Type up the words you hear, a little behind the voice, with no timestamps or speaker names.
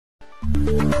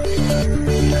Welcome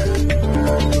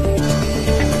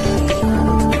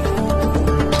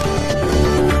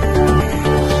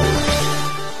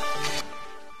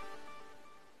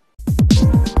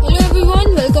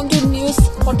to News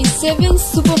 47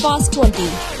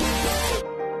 SUPERFAST20.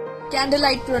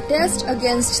 Candlelight protest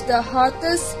against the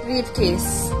Hathras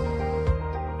briefcase.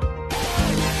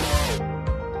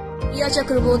 Priya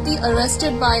Chakraborty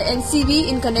arrested by NCB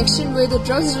in connection with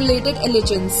drugs-related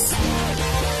allegations.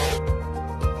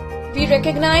 We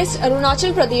recognize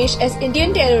Arunachal Pradesh as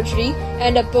Indian territory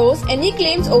and oppose any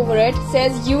claims over it,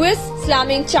 says US,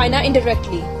 slamming China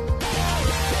indirectly.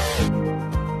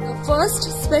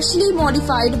 First specially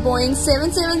modified Boeing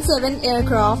 777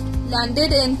 aircraft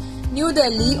landed in New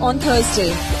Delhi on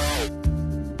Thursday.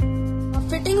 A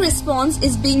fitting response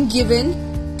is being given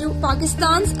to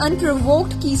Pakistan's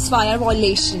unprovoked ceasefire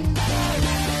violation.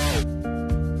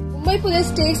 Mumbai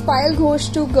police takes Payal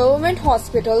Ghosh to government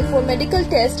hospital for medical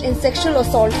test in sexual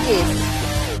assault case.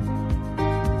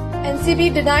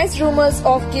 NCB denies rumors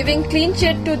of giving clean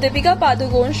chit to Deepika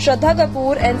Padukone, Shraddha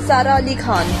Kapoor and Sara Ali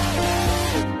Khan.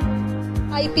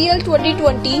 IPL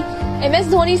 2020, MS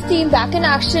Dhoni's team back in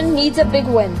action needs a big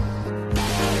win.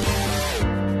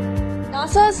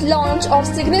 NASA's launch of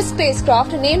Cygnus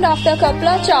spacecraft named after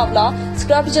Kalpana Chawla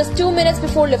scrubbed just 2 minutes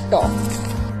before liftoff.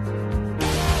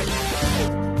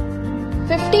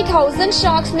 50,000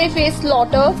 sharks may face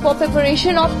slaughter for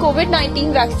preparation of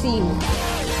COVID-19 vaccine.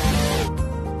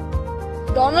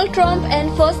 Donald Trump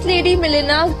and First Lady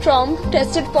Melania Trump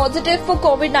tested positive for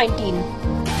COVID-19.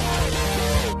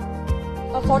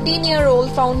 A 14-year-old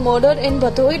found murdered in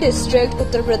Bhadoi district,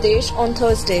 Uttar Pradesh on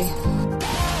Thursday.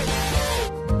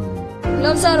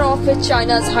 Gloves are off with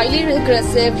China's highly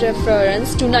regressive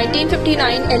reference to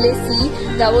 1959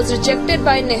 LAC that was rejected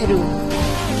by Nehru.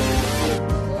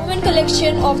 Government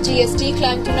collection of GST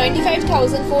climbed to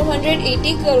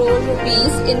 95,480 crore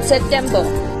rupees in September.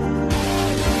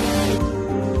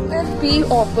 FP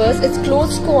offers its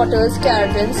closed quarters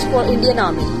caravans for Indian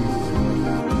Army.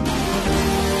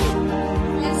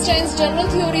 Einstein's general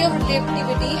theory of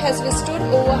relativity has withstood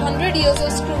over 100 years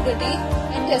of scrutiny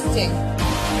and testing.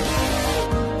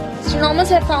 Astronomers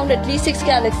have found at least 6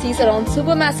 galaxies around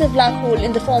supermassive black hole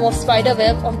in the form of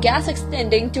spiderweb of gas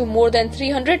extending to more than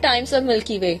 300 times the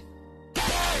Milky Way.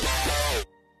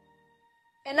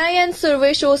 NIN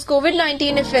survey shows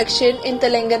COVID-19 infection in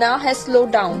Telangana has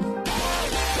slowed down.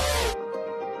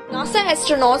 NASA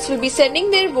astronauts will be sending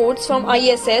their votes from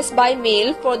ISS by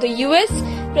mail for the US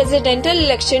presidential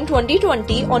election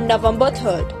 2020 on November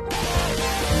 3rd.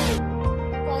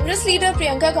 Congress leader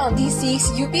Priyanka Gandhi seeks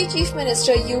UP Chief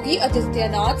Minister Yogi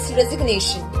Adityanath's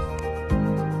resignation.